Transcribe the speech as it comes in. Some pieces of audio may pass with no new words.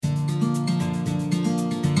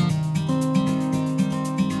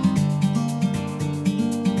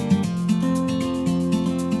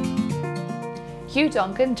Hugh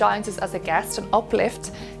Duncan joins us as a guest on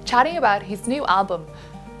Uplift, chatting about his new album,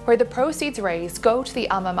 where the proceeds raised go to the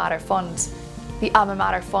Alma Mater Fund. The Alma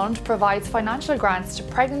Mater Fund provides financial grants to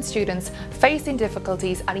pregnant students facing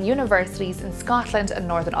difficulties at universities in Scotland and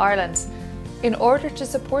Northern Ireland, in order to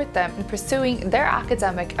support them in pursuing their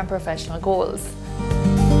academic and professional goals.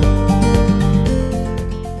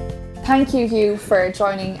 Thank you, Hugh, for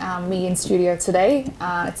joining me in studio today.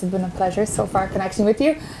 It's been a pleasure so far connecting with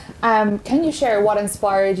you. Can you share what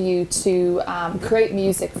inspired you to create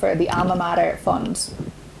music for the Alma Mater Fund?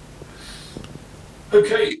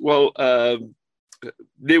 Okay, well,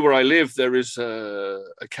 near where I live, there is a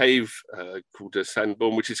cave called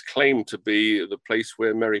Sandbourne, which is claimed to be the place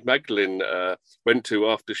where Mary Magdalene went to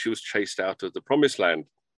after she was chased out of the Promised Land.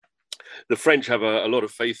 The French have a lot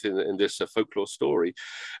of faith in this folklore story.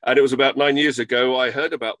 And it was about 9 years ago I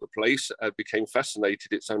heard about the place and became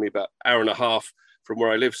fascinated. It's only about an hour and a half from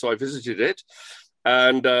where I live, so I visited it.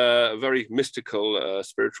 And a very mystical,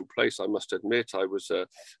 spiritual place, I must admit. I was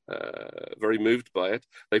very moved by it.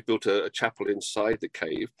 They've built a chapel inside the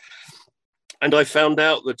cave. And I found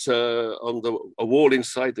out that on a wall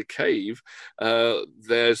inside the cave,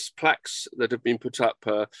 there's plaques that have been put up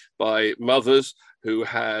by mothers who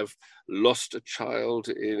have lost a child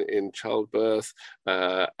in childbirth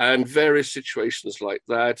and various situations like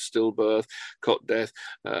that, stillbirth, cot death,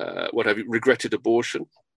 what have you, regretted abortion.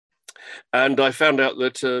 And I found out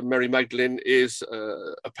that Mary Magdalene is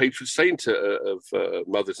a patron saint of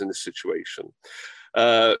mothers in this situation.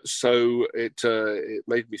 So it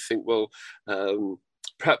made me think, well,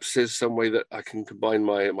 perhaps there's some way that I can combine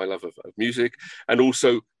my love of music and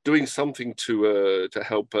also doing something to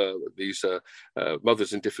help these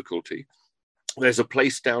mothers in difficulty. There's a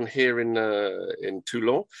place down here in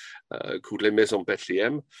Toulon called Les Maisons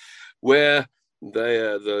Bethlehem, where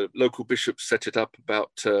the local bishop set it up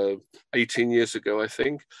about 18 years ago, I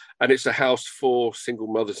think. And it's a house for single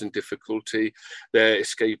mothers in difficulty. They're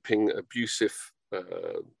escaping abusive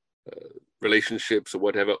relationships or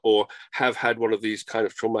whatever, or have had one of these kind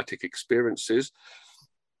of traumatic experiences.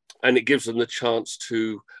 And it gives them the chance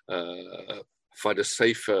to find a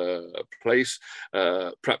safer place,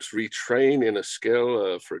 perhaps retrain in a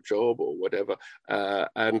skill for a job or whatever.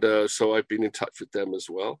 So I've been in touch with them as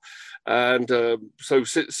well. And so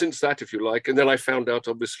since that, if you like, and then I found out,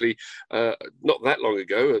 obviously, not that long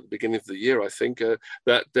ago, at the beginning of the year, I think,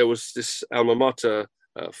 that there was this Alma Mater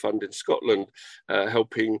Fund in Scotland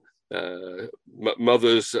helping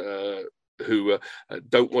mothers who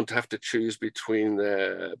don't want to have to choose between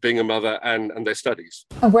being a mother and their studies.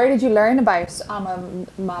 And where did you learn about Alma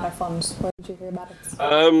Mater Fund? Where did you hear about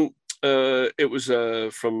it? It was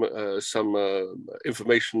from some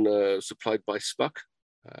information supplied by Spuck.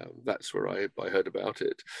 That's where I heard about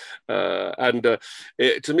it.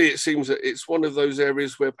 To me, it seems that it's one of those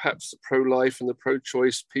areas where perhaps the pro-life and the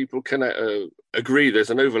pro-choice people can agree.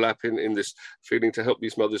 There's an overlap in this feeling to help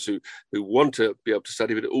these mothers who want to be able to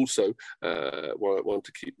study, but also want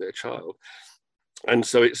to keep their child. And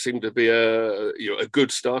so it seemed to be a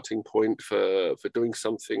good starting point for doing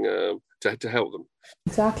something to help them.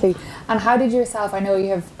 Exactly. And how did yourself, I know you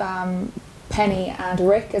have Penny and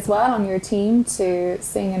Rick as well on your team to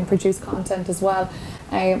sing and produce content as well.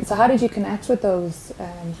 So how did you connect with those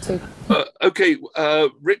two? Okay,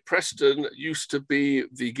 Rick Preston used to be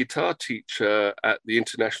the guitar teacher at the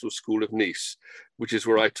International School of Nice, which is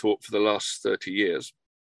where I taught for the last 30 years.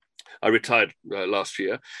 I retired last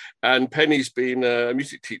year, and Penny's been a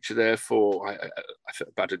music teacher there for I think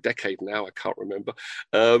about a decade now. I can't remember.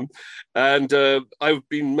 I've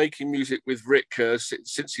been making music with Rick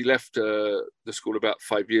since he left the school about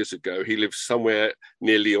 5 years ago. He lives somewhere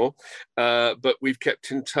near Lyon, but we've kept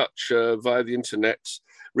in touch via the internet,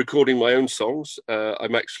 recording my own songs.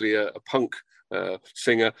 I'm actually a punk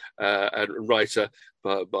singer and writer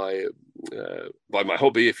by my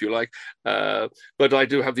hobby, if you like, but I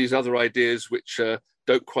do have these other ideas which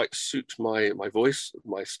don't quite suit my voice,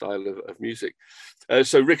 my style of music.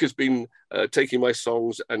 So Rick has been taking my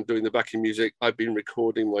songs and doing the backing music. I've been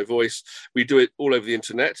recording my voice. We do it all over the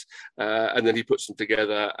internet, and then he puts them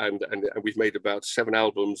together, and we've made about 7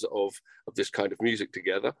 albums of this kind of music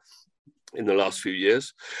together in the last few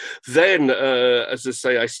years. Then, as I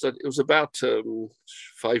say, it was about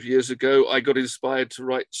 5 years ago, I got inspired to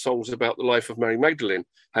write songs about the life of Mary Magdalene,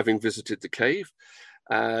 having visited the cave.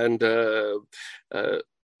 And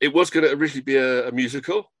it was going to originally be a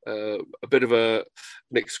musical, a bit of an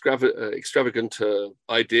extravagant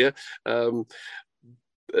idea,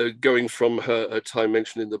 going from her time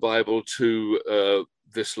mentioned in the Bible to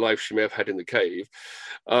this life she may have had in the cave.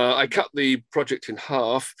 I cut the project in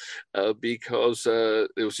half because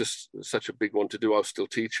it was just such a big one to do. I was still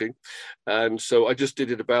teaching. And so I just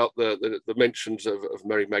did it about the mentions of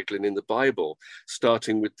Mary Magdalene in the Bible,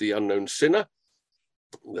 starting with the unknown sinner.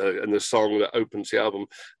 And the song that opens the album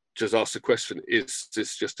just asks the question, is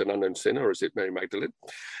this just an unknown sinner, or is it Mary Magdalene?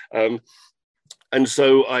 And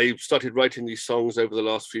so I started writing these songs over the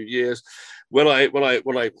last few years. When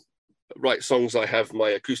I write songs, I have my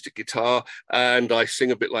acoustic guitar and I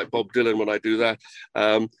sing a bit like Bob Dylan when I do that.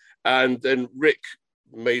 And then Rick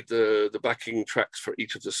made the backing tracks for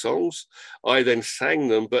each of the songs. I then sang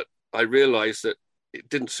them, but I realized that it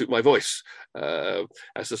didn't suit my voice,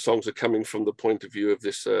 as the songs are coming from the point of view of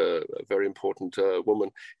this very important woman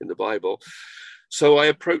in the Bible. So I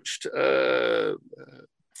approached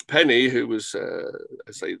Penny, who was,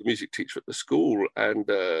 I say, the music teacher at the school, and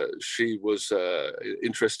she was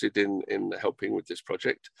interested in helping with this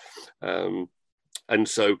project. And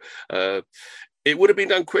so it would have been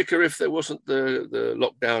done quicker if there wasn't the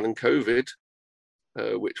lockdown and COVID,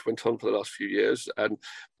 which went on for the last few years. And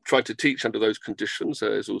trying to teach under those conditions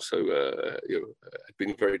is also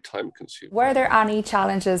been very time consuming. Were there any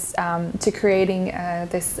challenges to creating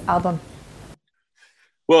this album?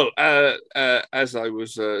 Well, as I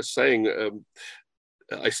was saying,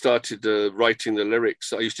 I started writing the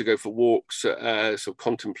lyrics. I used to go for walks, sort of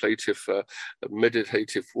contemplative,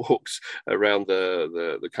 meditative walks around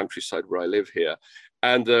the countryside where I live here.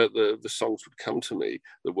 And the songs would come to me,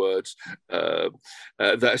 the words. That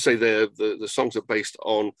I say the songs are based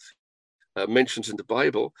on mentions in the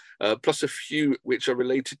Bible, plus a few which are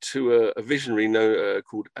related to a visionary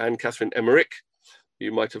called Anne Catherine Emmerich.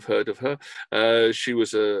 You might have heard of her. She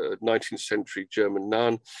was a 19th century German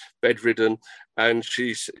nun, bedridden, and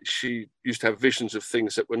she used to have visions of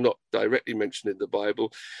things that were not directly mentioned in the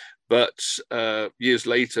Bible. But years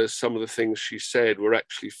later, some of the things she said were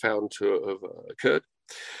actually found to have occurred.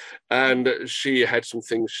 And she had some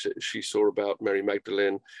things she saw about Mary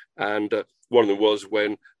Magdalene. And one of them was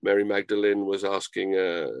when Mary Magdalene was asking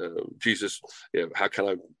Jesus, how can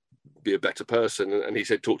I be a better person? And he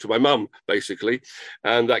said, talk to my mum, basically.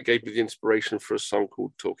 And that gave me the inspiration for a song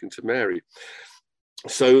called Talking to Mary.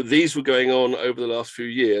 So these were going on over the last few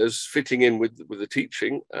years, fitting in with the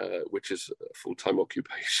teaching, which is a full-time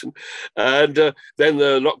occupation. And then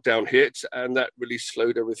the lockdown hit, and that really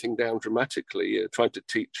slowed everything down dramatically, trying to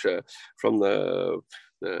teach from the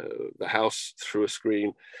house through a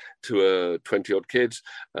screen to 20 odd kids,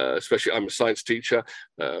 especially I'm a science teacher,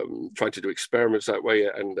 trying to do experiments that way,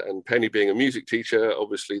 and Penny being a music teacher,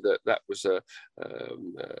 obviously that was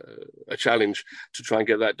a challenge to try and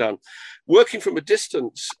get that done. Working from a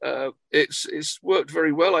distance, it's worked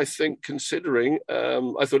very well, I think, considering.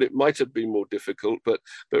 I thought it might have been more difficult, but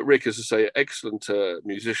Rick, as I say, excellent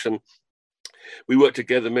musician. We worked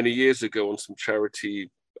together many years ago on some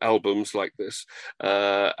charity albums like this,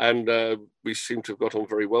 and we seem to have got on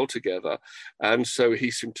very well together, and so he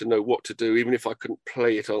seemed to know what to do, even if I couldn't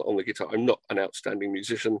play it on the guitar. I'm not an outstanding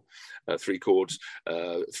musician, 3 chords,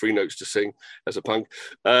 3 notes to sing as a punk,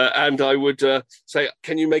 and I would say,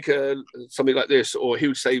 can you make something like this, or he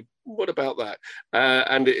would say, what about that,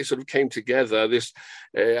 and it sort of came together. This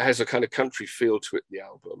has a kind of country feel to it, the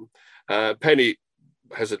album. Penny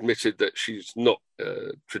has admitted that she's not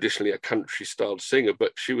traditionally a country styled singer,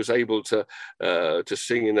 but she was able to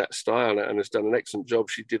sing in that style and has done an excellent job.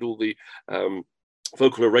 She did all the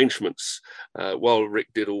vocal arrangements while Rick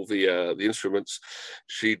did all the instruments.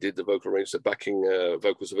 She did the vocal arrangements, the backing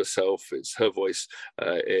vocals of herself. It's her voice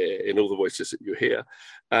in all the voices that you hear,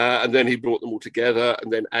 and then he brought them all together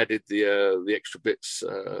and then added the extra bits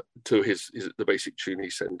to the basic tune he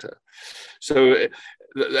sent her. So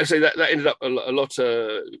I say that ended up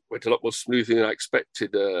went a lot more smoothly than I expected.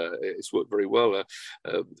 It's worked very well.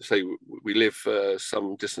 Say we live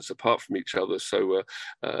some distance apart from each other, so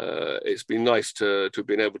it's been nice to have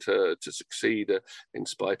been able to succeed in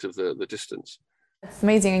spite of the distance. It's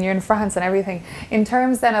amazing, and you're in France and everything. In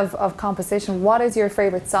terms then of composition, what is your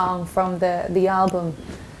favourite song from the album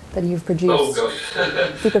that you've produced? Oh gosh.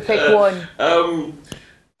 If you could pick one.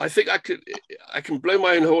 I think I can blow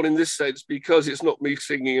my own horn in this sense because it's not me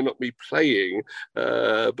singing and not me playing,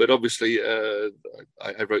 but obviously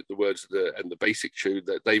I wrote the words and the basic tune.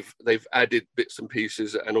 That they've added bits and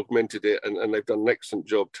pieces and augmented it, and they've done an excellent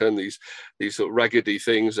job. Turn these sort of raggedy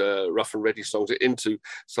things, rough and ready songs, into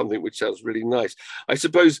something which sounds really nice. I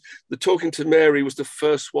suppose the Talking to Mary was the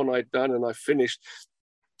first one I'd done, and I finished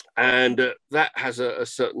And that has a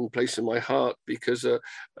certain place in my heart, because I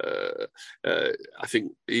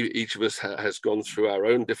think each of us has gone through our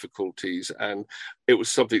own difficulties, and it was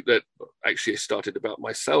something that actually started about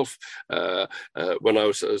myself when I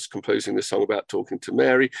was composing the song about talking to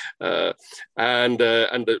Mary, and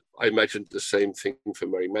I imagined the same thing for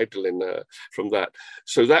Mary Magdalene from that.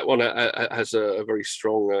 So that one has a very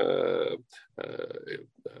strong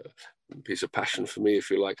piece of passion for me,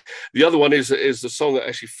 if you like. The other one is the song that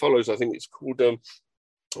actually follows. I think it's called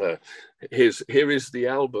Here Is the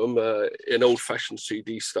Album, in old-fashioned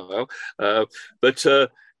CD style, but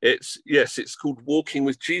it's called Walking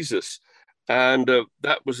with Jesus. And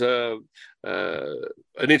that was an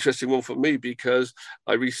interesting one for me, because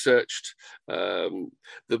I researched the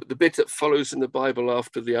bit that follows in the Bible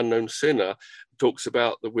after the unknown sinner talks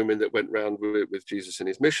about the women that went round with Jesus in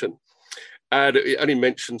his mission. And it only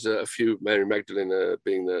mentions a few, Mary Magdalene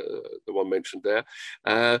being the one mentioned there.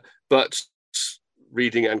 But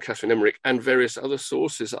reading Anne Catherine Emmerich and various other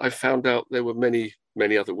sources, I found out there were many,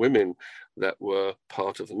 many other women that were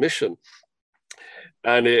part of the mission.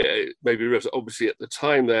 And it maybe obviously at the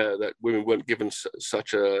time there that women weren't given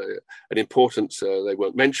such an importance, they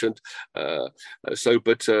weren't mentioned. But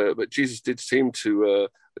Jesus did seem to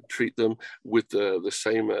treat them with the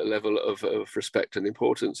same level of respect and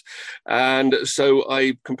importance. And so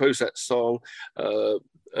I composed that song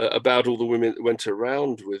about all the women that went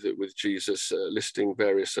around with Jesus, listing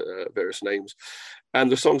various names. And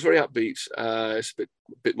the song's very upbeat. It's a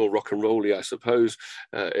bit more rock and rolly, I suppose,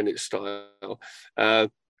 in its style. And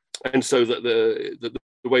so that the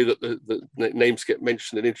way that the names get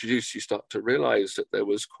mentioned and introduced, you start to realise that there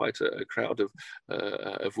was quite a crowd of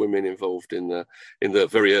women involved in the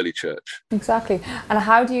very early church. Exactly. And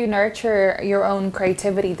how do you nurture your own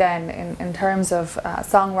creativity then in terms of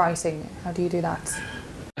songwriting? How do you do that?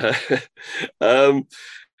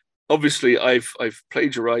 Obviously, I've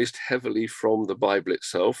plagiarized heavily from the Bible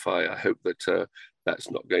itself. I hope that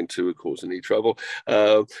that's not going to cause any trouble.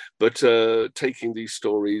 But taking these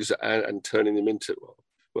stories and turning them into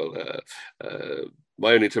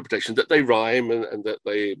my own interpretation, that they rhyme and that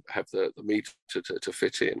they have the meat to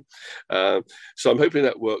fit in. So I'm hoping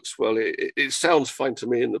that works well. It sounds fine to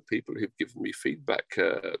me, and the people who've given me feedback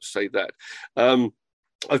say that.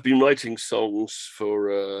 I've been writing songs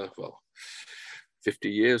for 50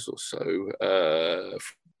 years or so,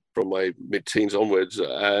 from my mid-teens onwards,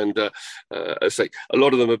 and I say a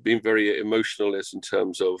lot of them have been very emotionalist in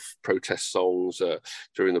terms of protest songs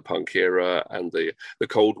during the punk era and the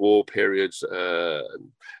Cold War periods,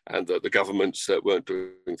 and the governments that weren't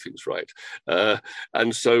doing things right.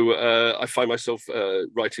 And so I find myself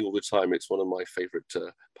writing all the time. It's one of my favorite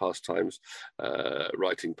pastimes,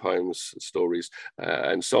 writing poems, stories,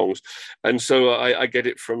 and songs. And so I get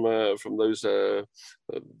it from those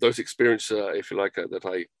experiences, if you like, that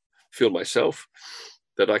I feel myself,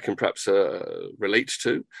 that I can perhaps relate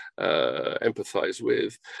to, empathize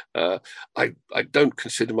with. I don't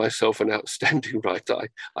consider myself an outstanding writer.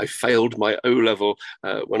 I failed my O-level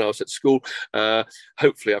when I was at school.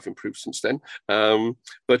 Hopefully I've improved since then.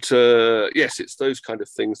 But yes, it's those kind of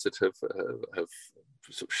things that have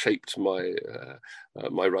sort of shaped my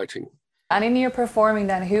my writing. And in your performing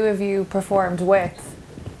then, who have you performed with?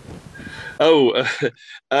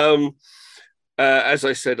 As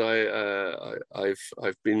I said,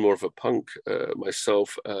 I've been more of a punk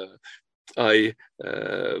myself. I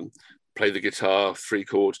play the guitar, 3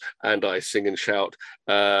 chords, and I sing and shout.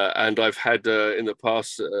 And I've had in the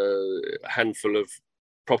past a handful of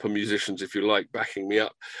proper musicians, if you like, backing me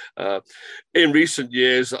up. In recent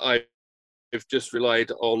years, I've just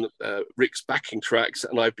relied on Rick's backing tracks,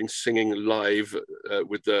 and I've been singing live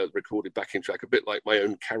with the recorded backing track, a bit like my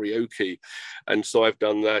own karaoke. And so I've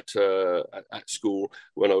done that at school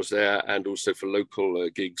when I was there, and also for local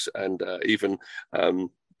gigs, and even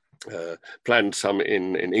planned some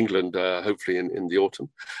in England, hopefully in the autumn.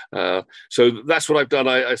 So that's what I've done.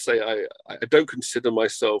 I say I don't consider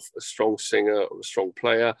myself a strong singer or a strong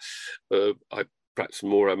player. I perhaps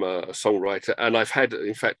more I'm a songwriter, and I've had,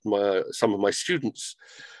 in fact, some of my students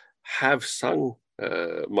have sung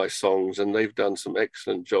my songs, and they've done some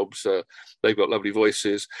excellent jobs. They've got lovely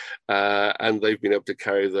voices, and they've been able to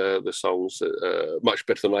carry the songs much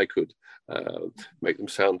better than I could, make them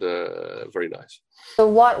sound very nice. So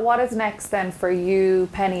what is next then for you,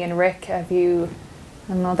 Penny and Rick? Have you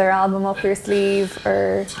another album up your sleeve,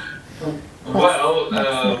 or well,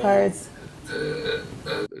 cards?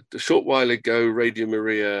 a short while ago, Radio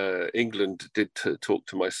Maria England did talk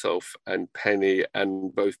to myself and Penny,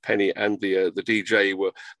 and both Penny and the DJ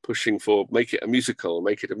were pushing for make it a musical,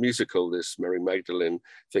 this Mary Magdalene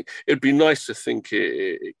thing. It'd be nice to think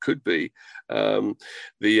it could be.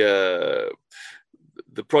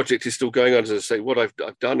 The project is still going on. As I say, what I've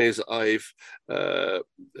done is I've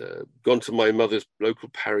gone to my mother's local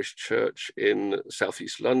parish church in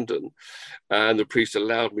southeast London, and the priest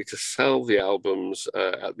allowed me to sell the albums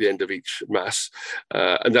at the end of each mass,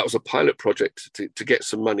 and that was a pilot project to get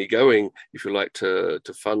some money going, if you like, to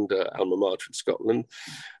fund Alma Mater in Scotland.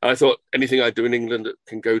 And I thought anything I do in England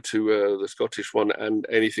can go to the Scottish one, and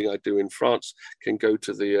anything I do in France can go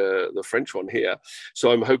to the French one here.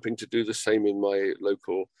 So I'm hoping to do the same in my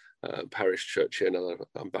local parish church here now that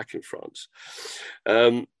I'm back in France.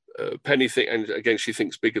 Penny and again, she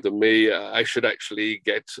thinks bigger than me. I should actually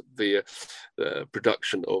get the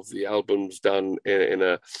production of the albums done in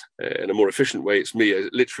a more efficient way. It's me.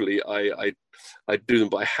 Literally, I do them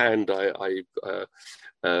by hand. I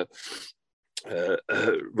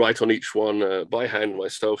write on each one by hand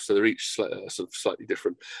myself, so they're each sort of slightly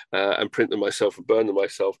different, and print them myself and burn them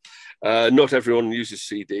myself. Not everyone uses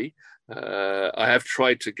CD. I have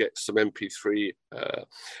tried to get some MP3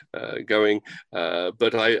 going,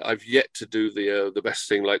 but I've yet to do the best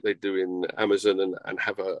thing like they do in Amazon and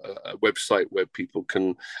have a website where people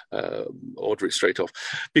can order it straight off,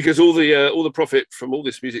 because all the profit from all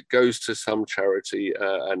this music goes to some charity,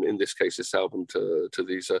 and in this case, this album to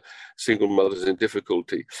these single mothers in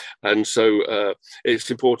difficulty, and so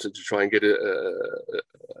it's important to try and get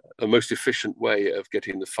a most efficient way of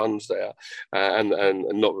getting the funds there, and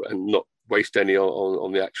not waste any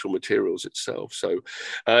on the actual materials itself. So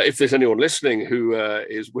if there's anyone listening who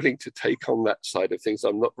is willing to take on that side of things,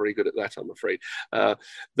 I'm not very good at that, I'm afraid, that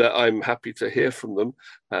I'm happy to hear from them,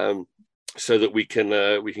 so that we can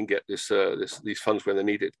get these funds when they're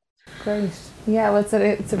needed. Great. Yeah, well,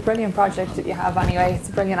 it's a brilliant project that you have anyway. It's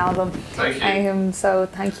a brilliant album. Thank you. So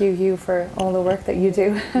thank you, Hugh, for all the work that you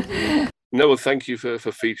do. No, well, thank you for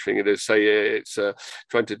featuring it. As say, it's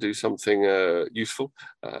trying to do something useful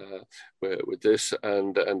with this,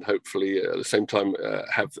 and hopefully at the same time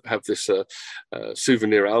have this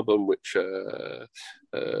souvenir album, which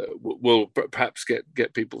will perhaps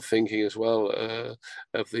get people thinking as well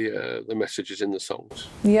of the messages in the songs.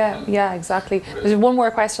 Yeah, exactly. There's one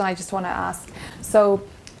more question I just want to ask. So,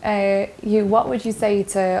 Hugh, what would you say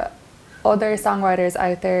to other songwriters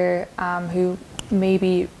out there who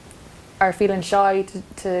maybe are feeling shy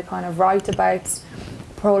to kind of write about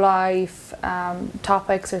pro-life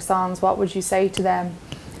topics or songs? What would you say to them?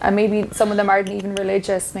 And maybe some of them aren't even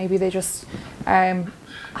religious. Maybe they just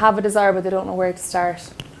have a desire, but they don't know where to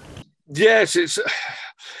start. Yes, it's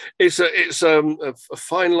a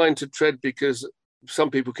fine line to tread, because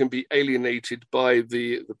some people can be alienated by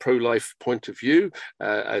the pro-life point of view,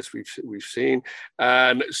 as we've seen,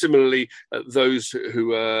 and similarly those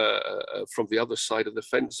who are from the other side of the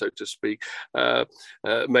fence, so to speak,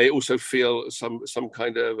 may also feel some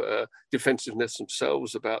kind of defensiveness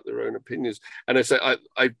themselves about their own opinions. And I say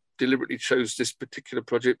I deliberately chose this particular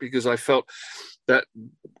project because I felt that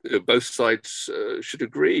both sides should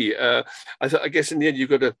agree. I guess in the end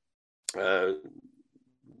you've got to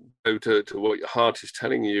go to what your heart is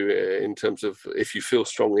telling you, in terms of if you feel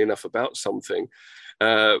strongly enough about something,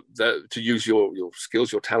 to use your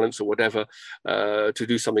skills, your talents, or whatever, to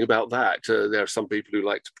do something about that. There are some people who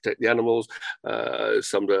like to protect the animals,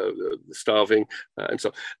 some the starving, and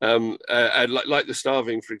so and like the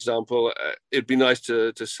starving, for example, it'd be nice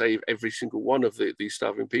to save every single one of these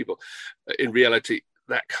starving people. In reality,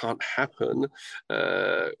 that can't happen.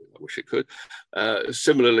 I wish it could.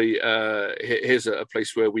 Similarly, here's a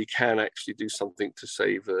place where we can actually do something to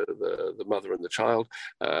save the mother and the child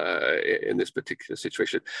in this particular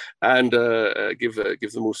situation, and give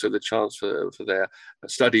them also the chance for their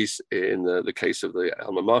studies in the case of the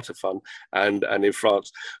Alma Mater Fund, and in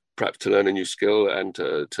France, perhaps to learn a new skill and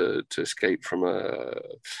to escape from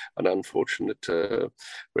an unfortunate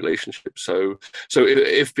relationship. So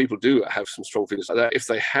if people do have some strong feelings like that, if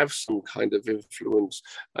they have some kind of influence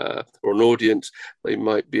or an audience they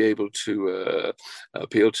might be able to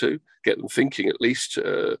appeal to, get them thinking at least.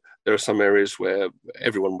 There are some areas where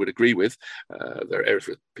everyone would agree with. There are areas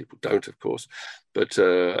where people don't, of course, but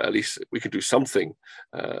at least we can do something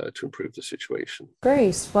to improve the situation.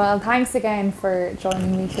 Great. Well, thanks again for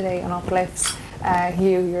joining me today on Uplift.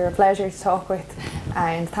 Hugh, you're a pleasure to talk with,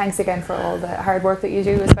 and thanks again for all the hard work that you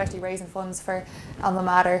do, especially raising funds for Alma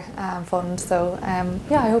Mater Fund. So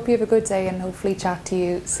yeah, I hope you have a good day and hopefully chat to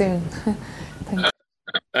you soon. Thanks.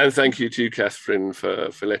 And thank you to Catherine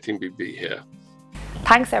for letting me be here.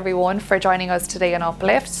 Thanks everyone for joining us today on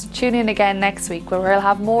Uplift. Tune in again next week where we'll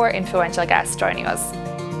have more influential guests joining us.